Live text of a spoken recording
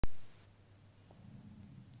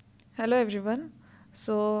Hello everyone.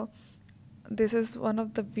 So this is one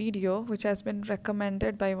of the video which has been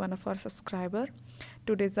recommended by one of our subscriber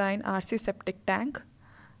to design RC septic tank.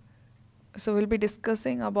 So we'll be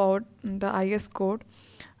discussing about the IS code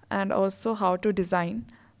and also how to design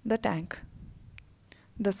the tank.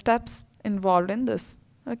 The steps involved in this.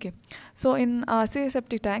 Okay. So in RC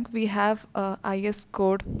septic tank we have IS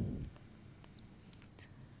code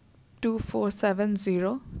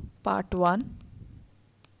 2470 part 1.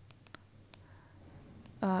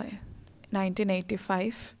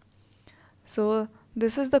 1985. So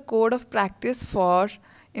this is the code of practice for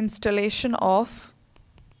installation of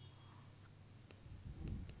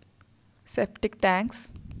septic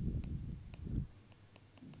tanks.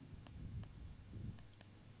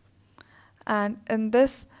 And in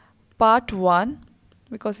this part 1,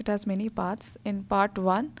 because it has many parts, in part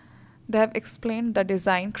 1 they have explained the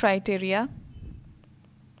design criteria,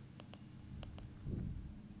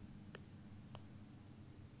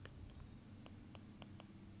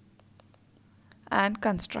 and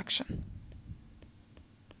construction.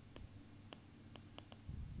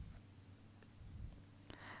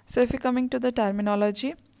 So if you're coming to the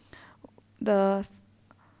terminology, the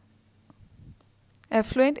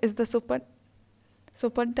effluent is the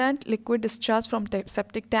supernatant liquid discharge from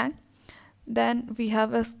septic tank. Then we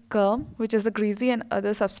have a scum, which is a greasy and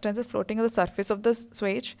other substances floating on the surface of the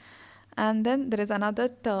sewage. And then there is another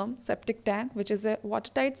term, septic tank, which is a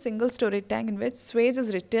watertight single storage tank in which sewage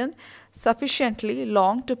is retained sufficiently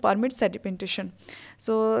long to permit sedimentation.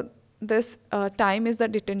 So this time is the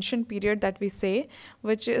detention period that we say,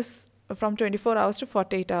 which is from 24 hours to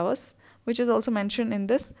 48 hours, which is also mentioned in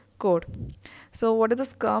this code. So what is the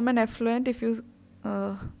scum and effluent? If you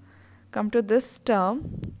come to this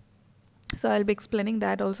term, so I'll be explaining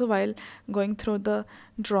that also while going through the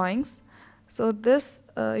drawings. So this,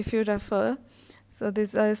 if you refer, so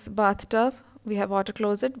this is bathtub, we have water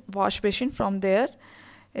closet, wash basin. From there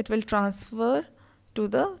it will transfer to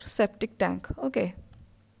the septic tank. Okay,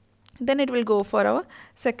 then it will go for our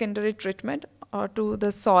secondary treatment or to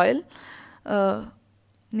the soil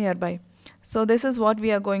nearby. So this is what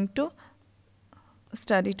we are going to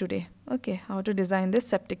study today. Okay, how to design this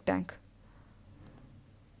septic tank.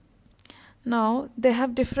 Now they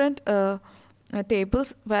have different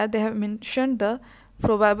tables where they have mentioned the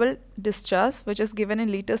probable discharge, which is given in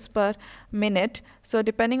liters per minute. So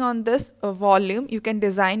depending on this volume, you can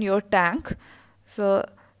design your tank. So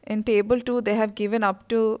in table 2 they have given up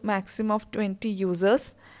to maximum of 20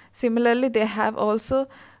 users. Similarly, they have also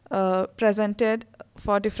presented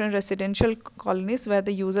for different residential colonies where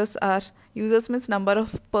the users means number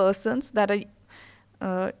of persons that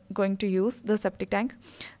are going to use the septic tank,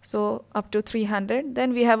 so up to 300.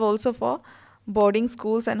 Then we have also for boarding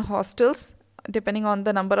schools and hostels, depending on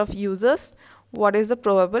the number of users, what is the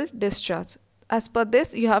probable discharge. As per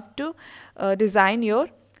this, you have to design your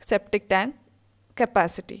septic tank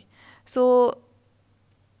capacity. So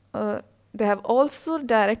they have also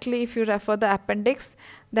directly, if you refer the appendix,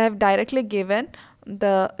 they have directly given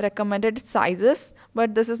the recommended sizes,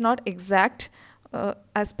 but this is not exact.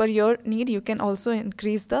 As per your need, you can also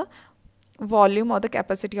increase the volume or the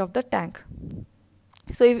capacity of the tank.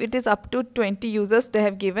 So if it is up to 20 users, they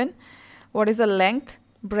have given what is the length,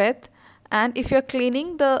 breadth, and if you're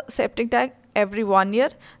cleaning the septic tank every 1 year,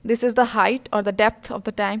 this is the height or the depth of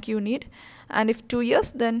the tank you need. And if 2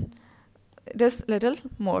 years, then it is little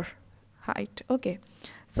more height. Okay,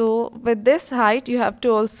 so with this height, you have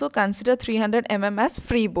to also consider 300 mm as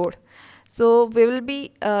freeboard. So we will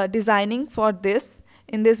be designing for this.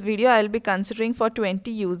 In this video, I'll be considering for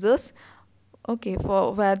 20 users. Okay,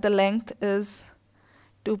 for where the length is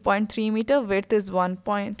 2.3 meter, width is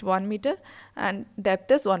 1.1 meter, and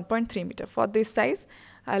depth is 1.3 meter. For this size,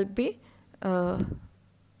 I'll be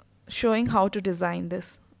showing how to design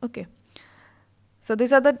this. Okay. So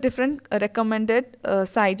these are the different recommended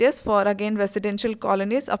sizes for, again, residential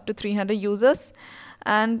colonies up to 300 users,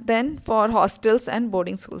 and then for hostels and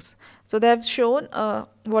boarding schools. So they have shown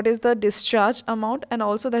what is the discharge amount, and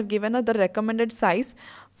also they have given the recommended size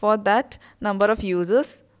for that number of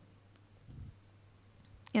users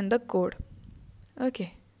in the code.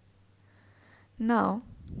 Okay. Now,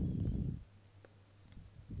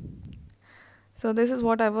 so this is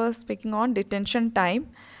what I was speaking on, detention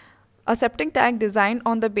time. A septic tank designed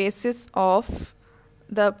on the basis of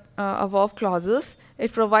the above clauses,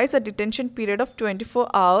 it provides a detention period of 24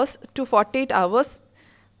 hours to 48 hours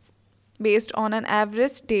based on an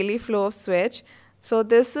average daily flow of sewage. So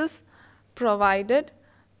this is provided,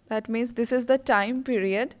 that means this is the time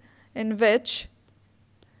period in which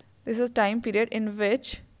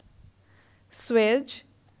sewage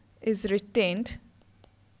is retained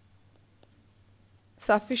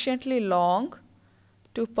sufficiently long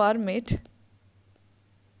to permit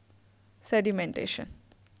sedimentation.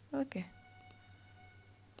 Okay.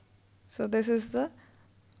 So this is the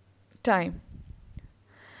time.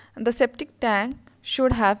 And the septic tank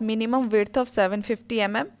should have minimum width of 750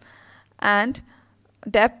 mm and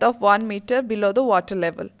depth of 1 meter below the water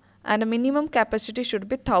level, and a minimum capacity should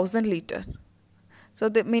be 1000 liter. So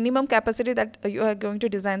the minimum capacity that you are going to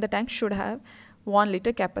design the tank should have 1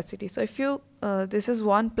 liter capacity. So if you this is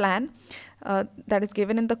one plan that is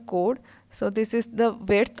given in the code. So this is the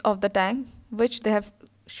width of the tank which they have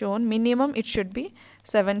shown. Minimum it should be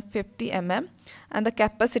 750 mm, and the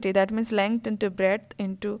capacity, that means length into breadth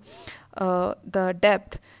into the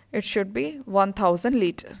depth, it should be 1000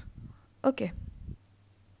 liter. Okay.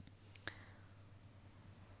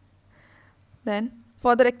 Then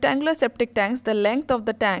for the rectangular septic tanks, the length of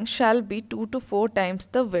the tank shall be 2 to 4 times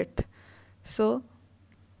the width. So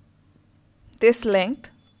this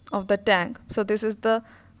length of the tank, so this is the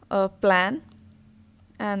plan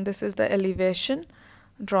and this is the elevation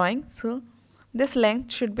drawing. So this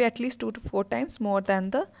length should be at least 2 to 4 times more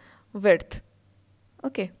than the width.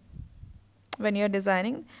 Okay. When you are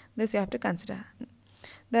designing this, you have to consider.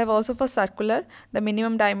 They have also for circular, the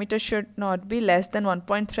minimum diameter should not be less than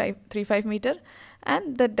 1.35 meter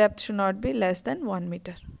and the depth should not be less than 1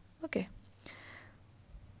 meter. Okay.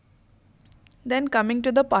 Then coming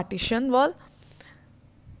to the partition wall,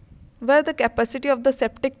 where the capacity of the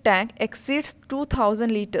septic tank exceeds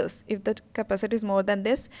 2000 liters. If the capacity is more than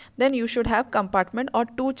this, then you should have compartment or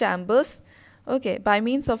 2 chambers, okay, by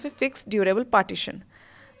means of a fixed durable partition.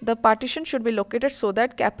 The partition should be located so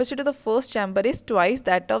that capacity of the first chamber is twice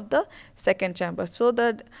that of the second chamber. So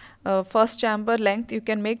the first chamber length you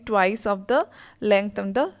can make twice of the length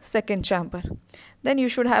of the second chamber. Then you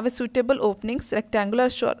should have a suitable openings, rectangular,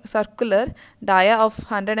 circular, dia of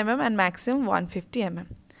 100 mm and maximum 150 mm.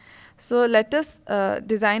 So let us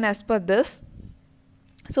design as per this.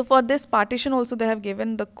 So for this partition also they have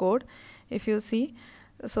given the code. If you see,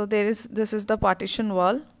 so this is the partition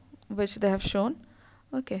wall which they have shown.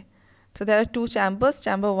 Okay, so there are 2 chambers,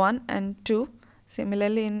 chamber 1 and 2.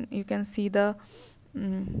 Similarly, you can see the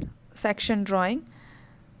section drawing.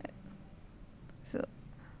 So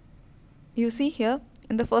you see here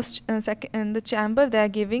in the first in the chamber they are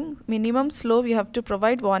giving minimum slope you have to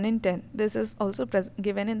provide 1 in 10. This is also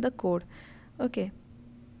given in the code. Okay.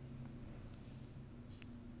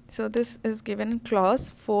 So this is given in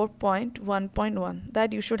clause 4.1.1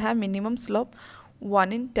 that you should have minimum slope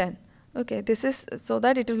 1 in 10. Okay, this is so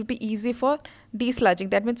that it will be easy for desludging.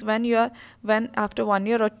 That means when after 1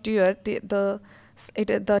 year or 2 years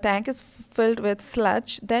the tank is filled with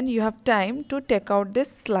sludge, then you have time to take out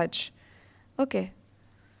this sludge. Okay.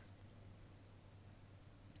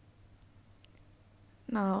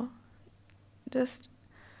 Now just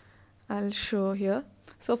I'll show here.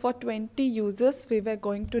 So for 20 users we were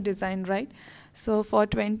going to design, right? So for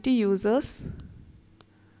 20 users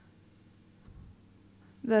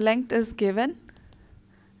the length is given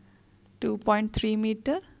 2.3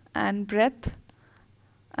 meter and breadth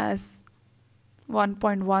as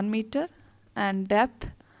 1.1 meter and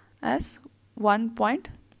depth as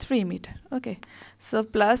 1.3 meter. Okay, so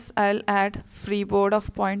plus I'll add freeboard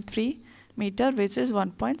of 0.3 meter which is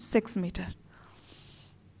 1.6 meter.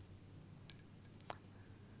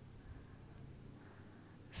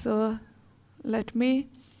 So let me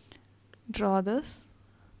draw this.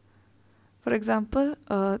 For example,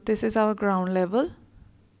 this is our ground level.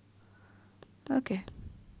 Okay,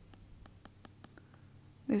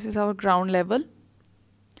 this is our ground level.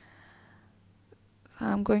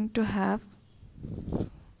 I'm going to have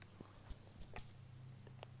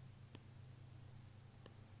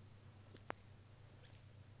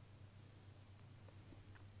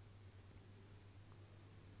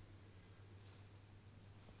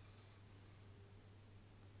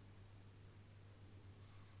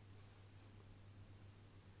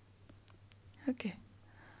okay,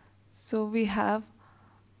 so we have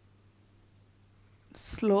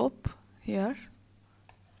slope here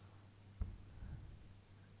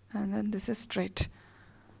and then this is straight.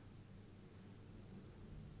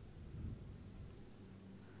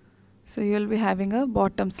 So you will be having a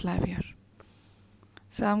bottom slab here.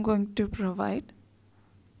 So I'm going to provide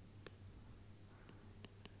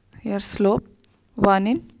here slope 1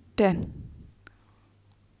 in 10.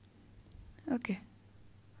 Okay.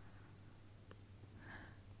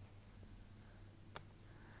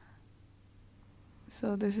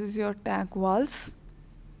 So this is your tank walls.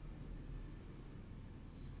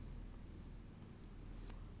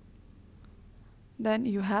 Then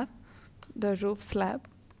you have the roof slab.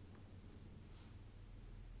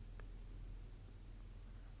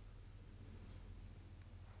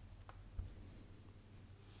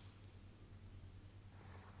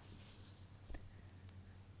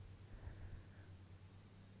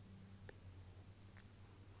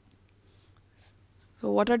 So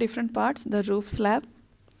what are different parts? The roof slab,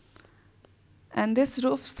 and this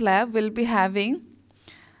roof slab will be having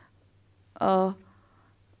a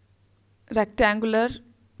rectangular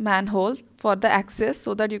manhole for the access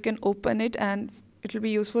so that you can open it, and it will be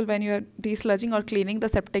useful when you are desludging or cleaning the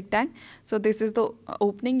septic tank. So this is the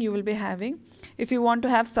opening you will be having. If you want to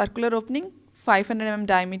have circular opening, 500 mm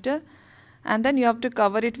diameter, and then you have to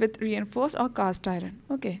cover it with reinforced or cast iron.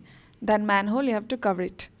 Okay, then manhole you have to cover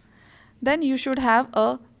it. Then you should have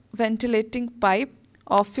a ventilating pipe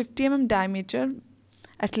of 50 mm diameter,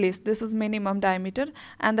 at least this is minimum diameter,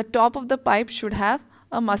 and the top of the pipe should have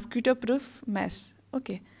a mosquito proof mesh.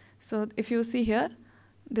 Okay, so if you see here,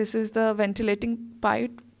 this is the ventilating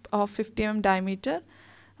pipe of 50 mm diameter.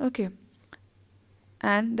 Okay,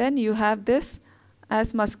 and then you have this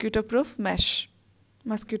as mosquito proof mesh,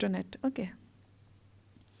 mosquito net. Okay,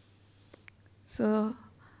 so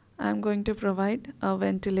I'm going to provide a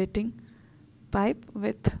ventilating pipe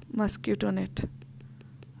with mosquito net.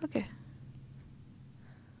 Okay,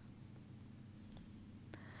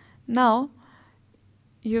 now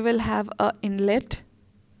you will have a inlet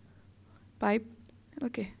pipe.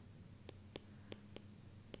 Okay,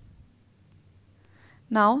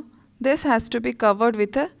 now this has to be covered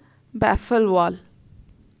with a baffle wall.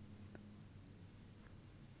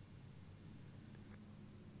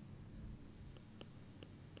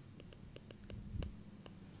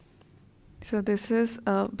 So this is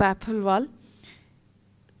a baffle wall.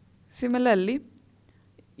 Similarly,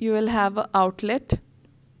 you will have an outlet.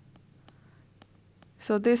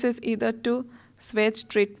 So this is either to sewage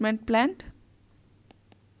treatment plant,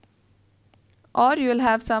 or you will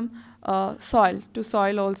have some soil. To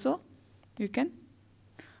soil also you can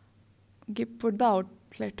put the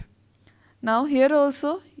outlet. Now here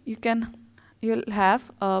also you'll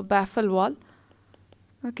have a baffle wall.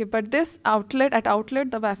 Okay, but this outlet, at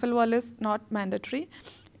outlet the baffle wall is not mandatory.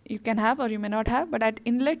 You can have or you may not have, but at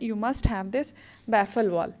inlet you must have this baffle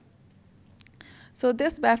wall. So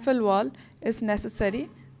this baffle wall is necessary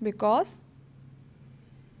because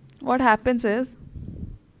what happens is,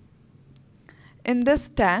 in this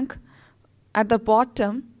tank at the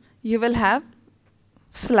bottom you will have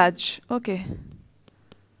sludge. Okay,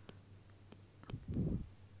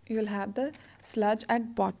 you will have the sludge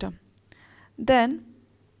at bottom. Then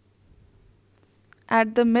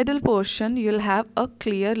at the middle portion you will have a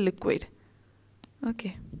clear liquid.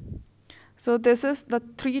 Okay, so this is the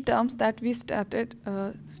three terms that we started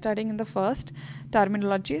studying in the first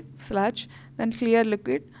terminology: sludge, then clear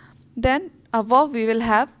liquid, then above we will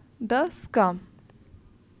have the scum.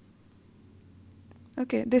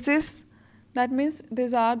 Okay, that means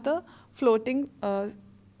these are the floating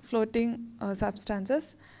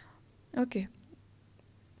substances. Okay,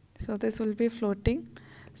 so this will be floating.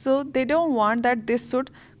 So they don't want that this should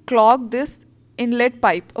clog this inlet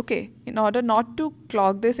pipe. Okay, in order not to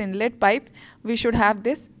clog this inlet pipe, we should have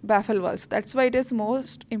this baffle walls. That's why it is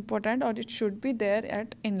most important, or it should be there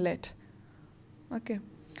at inlet. Okay,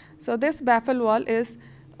 so this baffle wall is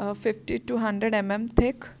 50 to 100 mm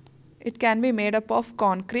thick. It can be made up of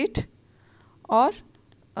concrete or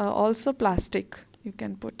also plastic. You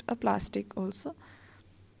can put a plastic also.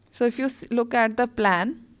 So if you look at the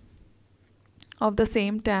plan of the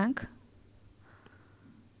same tank,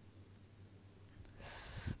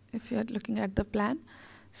 if you are looking at the plan,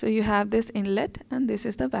 so you have this inlet and this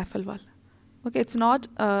is the baffle wall. Okay, it's not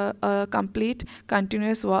a complete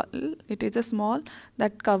continuous wall, it is a small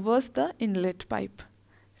that covers the inlet pipe.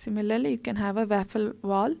 Similarly, you can have a baffle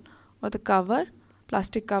wall or the cover,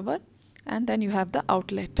 plastic cover, and then you have the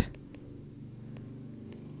outlet.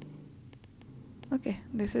 Okay,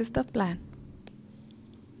 this is the plan.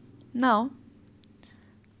 Now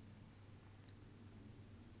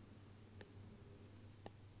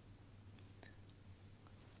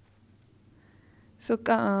so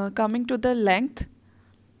coming to the length,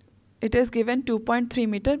 it is given 2.3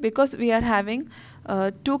 meter because we are having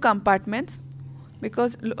two compartments,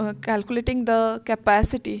 because calculating the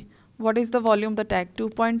capacity, what is the volume of the tank?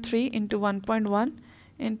 2.3 into 1.1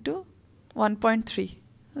 into 1.3.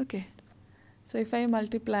 Okay, so if I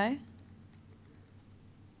multiply,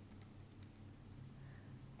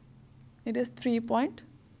 it is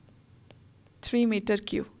 3.3 meter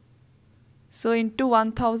cube. So into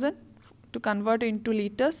 1000, to convert into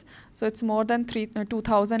liters, so it's more than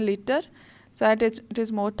 2000 liter. So it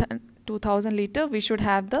is more than 2000 liter. We should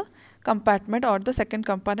have the compartment or the second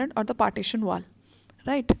compartment or the partition wall,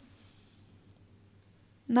 right?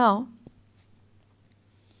 Now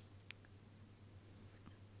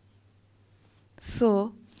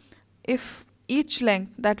so if each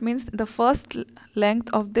length, that means the first length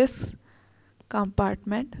of this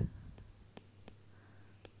compartment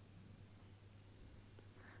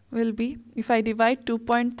will be, if I divide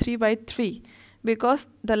 2.3 by 3, because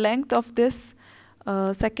the length of this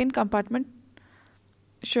second compartment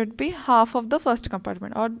should be half of the first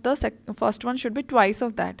compartment, or the first one should be twice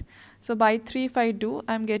of that. So by 3 if I do,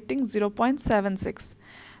 I'm getting 0.76.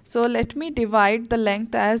 So let me divide the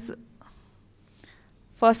length as,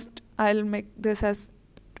 first I'll make this as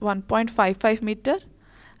 1.55 meter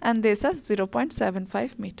and this as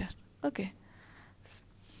 0.75 meter. Okay.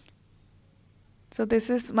 So this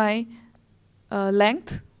is my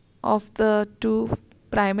length of the two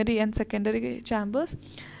primary and secondary chambers.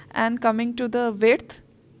 And coming to the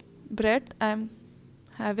breadth, I'm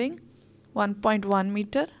having 1.1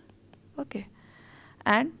 meter. Okay.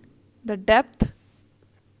 And the depth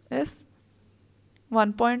is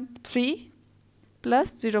 1.3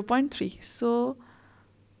 plus 0.3. So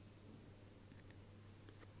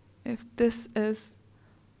if this is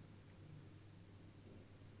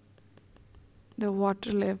the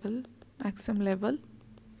water level, maximum level,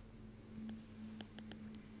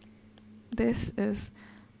 this is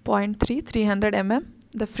 0.3, 300 mm,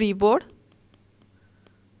 the freeboard.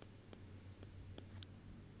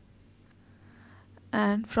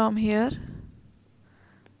 And from here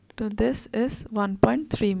to this is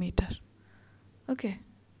 1.3 meter. Okay.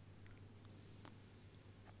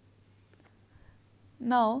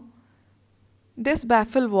 Now, this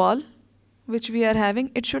baffle wall which we are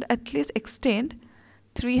having, it should at least extend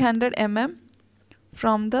 300 mm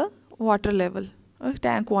from the water level, or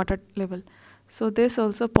tank water level. So this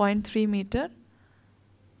also 0.3 meter.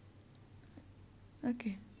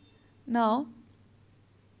 Okay. Now,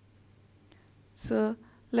 so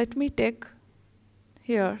let me take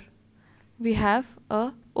here, we have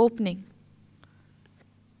a opening.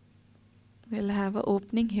 We'll have an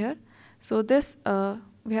opening here. So this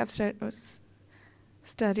we have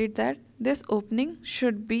studied that this opening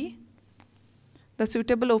should be, the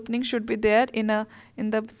suitable opening should be there in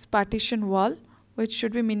the partition wall, which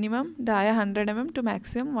should be minimum dia 100 mm to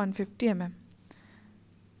maximum 150 mm.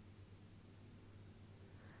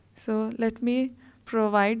 So let me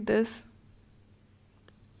provide this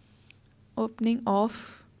opening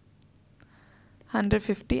of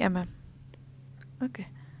 150 mm. Okay.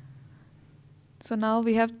 So now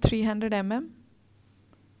we have 300 mm.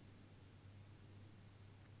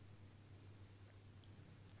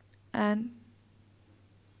 And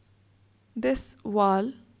this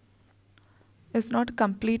wall is not a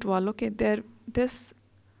complete wall. Okay, this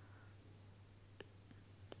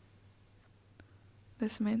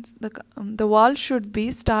means the wall should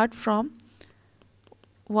be start from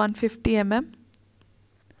 150 mm,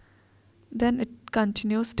 then it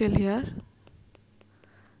continues till here,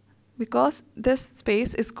 because this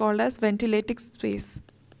space is called as ventilating space.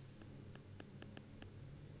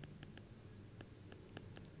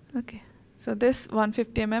 Okay, so this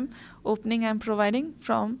 150 mm opening I am providing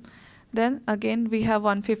from, then again we have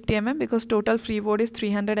 150 mm because total freeboard is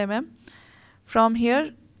 300 mm. From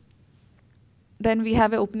here, then we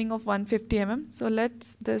have an opening of 150 mm. So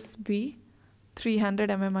let's this be 300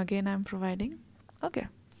 mm again I am providing. Okay.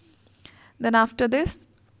 Then after this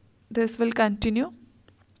will continue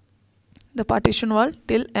the partition wall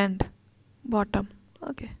till end, bottom.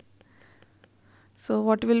 Okay. So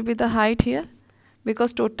what will be the height here?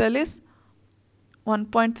 Because total is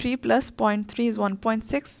 1.3 plus 0.3 is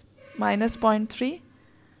 1.6 minus 0.3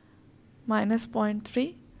 minus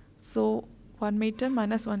 0.3. So 1 meter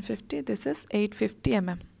minus 150, this is 850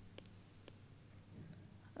 mm.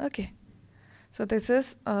 Okay. So this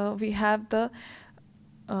is, we have the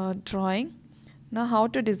drawing. Now how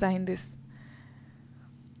to design this?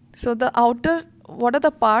 So the outer, what are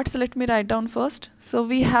the parts? Let me write down first. So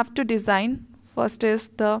we have to design, first is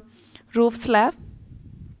the roof slab.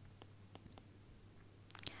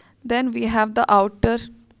 Then we have the outer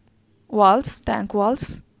walls, tank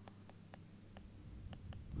walls.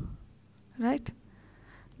 Right?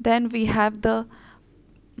 Then we have the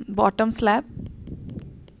bottom slab.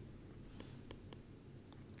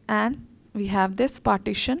 And we have this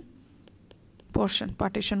partition portion,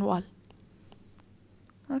 partition wall.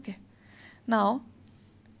 Okay. Now,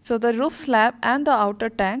 so the roof slab and the outer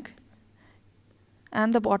tank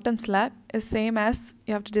and the bottom slab is same as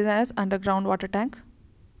you have to design as underground water tank.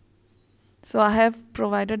 So I have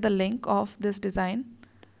provided the link of this design.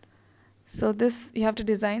 So this you have to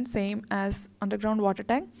design same as underground water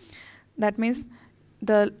tank. That means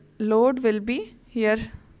the load will be here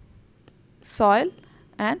soil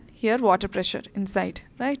and here water pressure inside,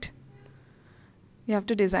 right? You have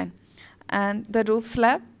to design. And the roof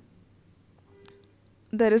slab,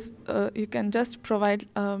 there is you can just provide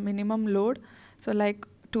a minimum load. So like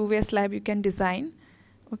two-way slab you can design,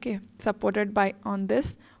 okay, supported by on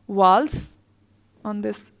this walls, on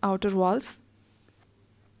this outer walls,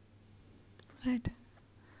 right?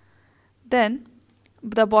 Then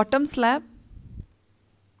the bottom slab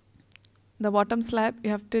you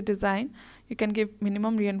have to design. You can give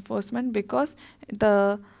minimum reinforcement because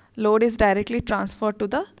the load is directly transferred to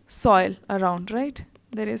the soil around, right?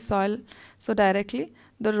 There is soil, so directly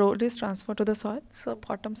the load is transferred to the soil. So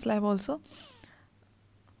bottom slab also.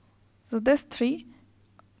 So this 3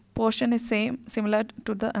 portion is similar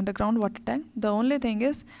to the underground water tank. The only thing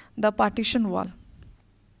is the partition wall.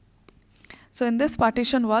 So in this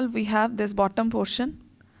partition wall we have this bottom portion,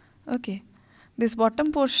 okay, this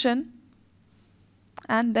bottom portion,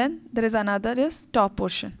 and then there is another is top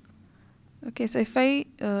portion. Okay, so if I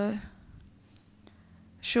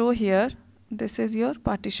show here, this is your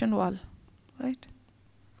partition wall, right?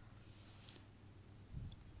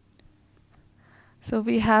 So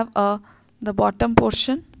we have the bottom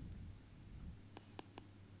portion,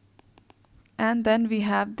 and then we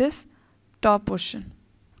have this top portion.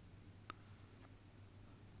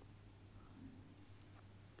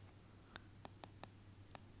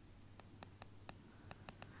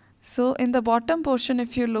 So in the bottom portion,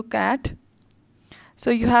 if you look at, so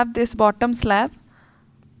you have this bottom slab,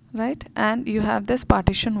 right, and you have this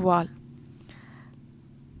partition wall.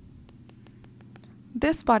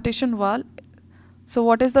 This partition wall, so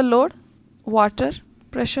what is the load? Water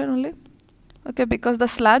pressure only, okay, because the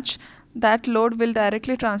sludge, that load will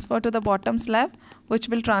directly transfer to the bottom slab, which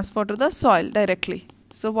will transfer to the soil directly.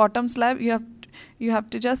 So bottom slab you have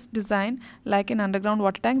to just design like in underground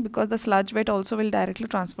water tank, because the sludge weight also will directly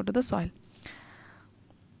transfer to the soil.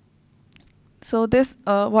 So this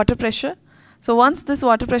water pressure, so once this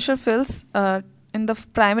water pressure fills in the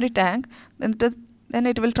primary tank, then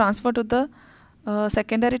it will transfer to the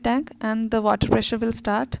secondary tank, and the water pressure will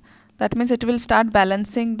start. That means it will start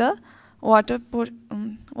balancing the water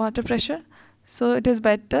pressure. So it is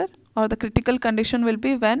better, or the critical condition will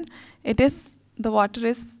be when it is the water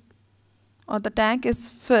is, or the tank is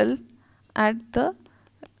filled at the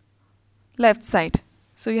left side.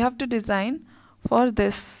 So you have to design for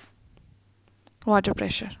this water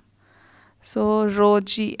pressure. So rho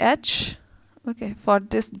GH, okay, for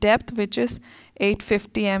this depth, which is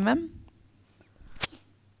 850 mm.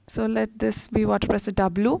 So let this be water pressure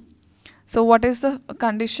W. So what is the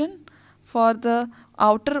condition for the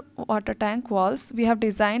outer water tank walls? We have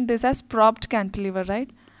designed this as propped cantilever, right?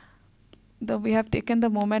 We have taken the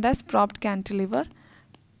moment as propped cantilever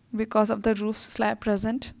because of the roof slab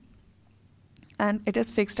present, and it is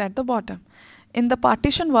fixed at the bottom. In the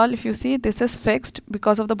partition wall, if you see, this is fixed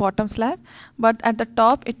because of the bottom slab, but at the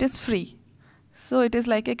top it is free. So it is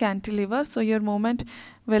like a cantilever. So your moment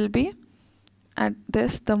will be at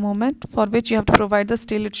this, the moment for which you have to provide the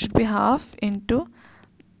steel, it should be half into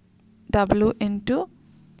W into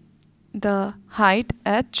the height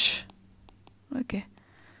H, okay,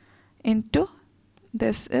 into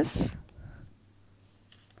this is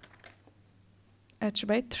H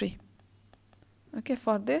by 3. Okay,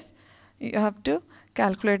 for this you have to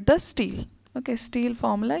calculate the steel. Okay, steel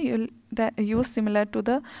formula you will use similar to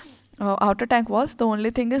the outer tank walls. The only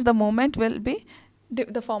thing is the moment will be,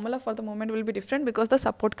 the formula for the moment will be different because the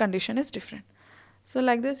support condition is different. So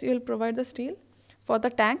like this you will provide the steel for the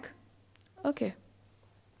tank. Okay,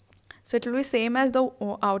 so it will be same as the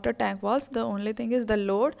outer tank walls. The only thing is the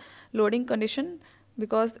loading condition,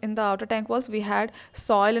 because in the outer tank walls we had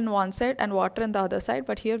soil in one side and water in the other side,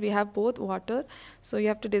 but here we have both water. So you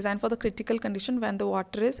have to design for the critical condition when the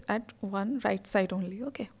water is at one right side only.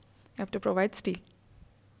 Okay, you have to provide steel.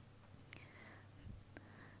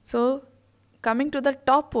 So coming to the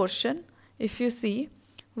top portion, if you see,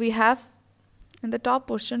 we have in the top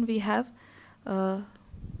portion we have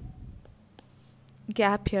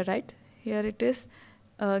gap here, right? Here it is,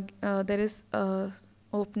 there is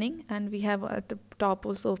opening, and we have at the top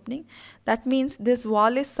also opening. That means this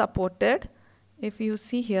wall is supported. If you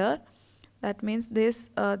see here, that means this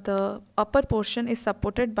the upper portion is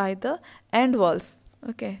supported by the end walls.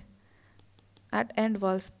 Okay, at end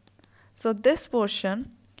walls. So this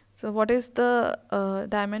portion, so what is the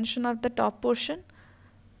dimension of the top portion?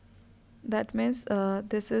 That means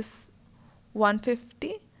this is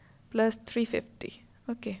 150 plus 350,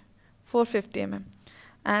 okay, 450 mm.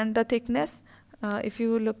 And the thickness, if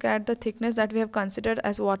you look at the thickness that we have considered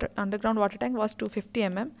as underground water tank was 250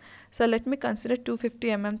 mm. So let me consider 250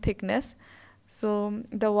 mm thickness. So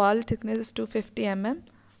the wall thickness is 250 mm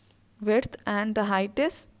width, and the height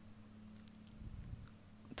is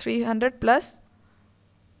 300 plus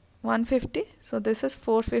 150. So this is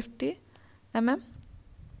 450 mm.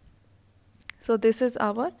 So this is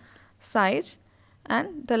our size,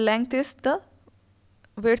 and the length is the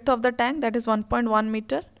width of the tank, that is 1.1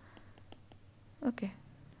 meter. Okay,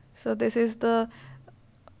 so this is the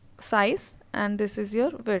size and this is your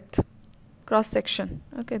width, cross section.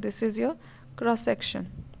 Okay, this is your cross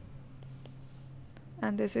section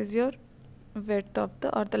and this is your width of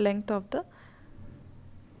the or the length of the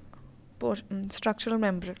structural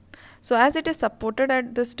membrane. So as it is supported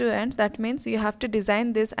at these two ends, that means you have to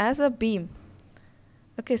design this as a beam.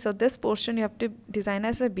 Okay, so this portion you have to design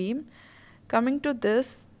as a beam. Coming to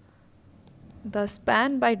this, the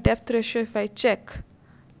span by depth ratio, if I check,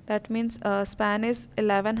 that means span is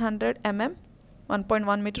 1100 mm,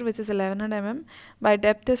 1.1 meter, which is 1100 mm, by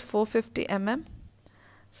depth is 450 mm.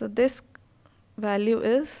 So this value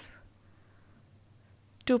is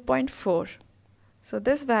 2.4. So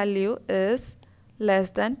this value is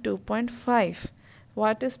less than 2.5.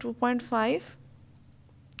 What is 2.5?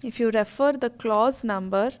 If you refer the clause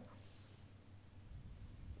number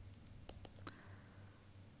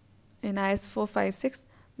in IS 456,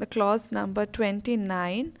 the clause number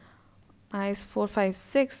 29, IS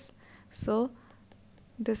 456, so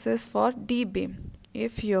this is for D beam.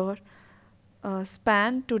 If your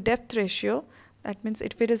span to depth ratio, that means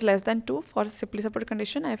if it is less than 2 for simply supported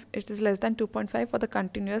condition, if it is less than 2.5 for the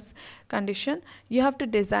continuous condition, you have to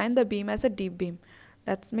design the beam as a deep beam.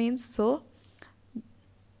 That means, so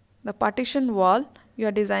the partition wall you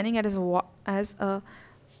are designing it as a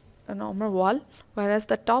normal wall, whereas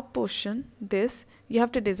the top portion, this you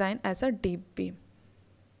have to design as a deep beam.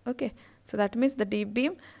 Okay, so that means the deep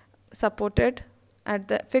beam supported at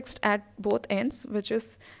the fixed at both ends, which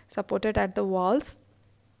is supported at the walls,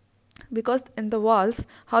 because in the walls,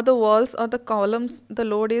 how the walls or the columns, the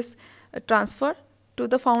load is transferred to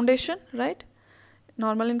the foundation, right?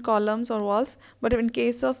 Normal in columns or walls, but in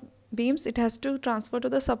case of beams it has to transfer to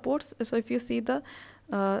the supports. So if you see the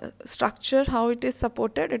structure, how it is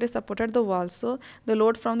supported the walls. So the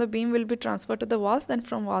load from the beam will be transferred to the walls, then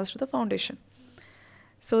from walls to the foundation.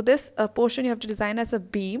 So this portion you have to design as a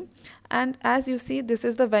beam, and as you see, this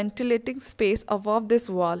is the ventilating space above this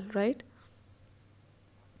wall, right?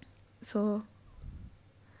 So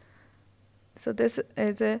this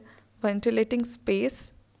is a ventilating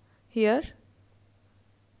space here,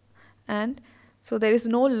 and so there is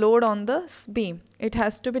no load on the beam. It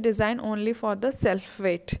has to be designed only for the self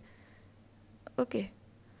weight. Okay,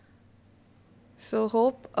 so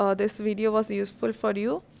hope this video was useful for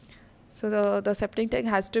you. So the septic tank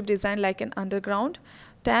has to be designed like an underground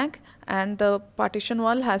tank, and the partition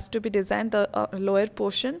wall has to be designed, the lower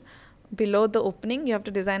portion below the opening you have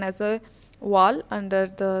to design as a wall under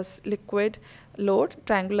the liquid load,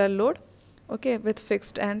 triangular load, okay, with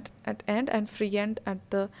fixed end at end and free end at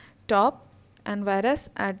the top. And whereas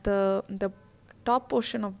at the top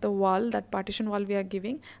portion of the wall, that partition wall we are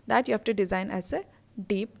giving, that you have to design as a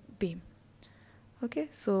deep beam. Okay,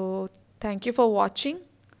 so thank you for watching.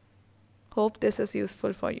 Hope this is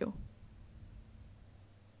useful for you.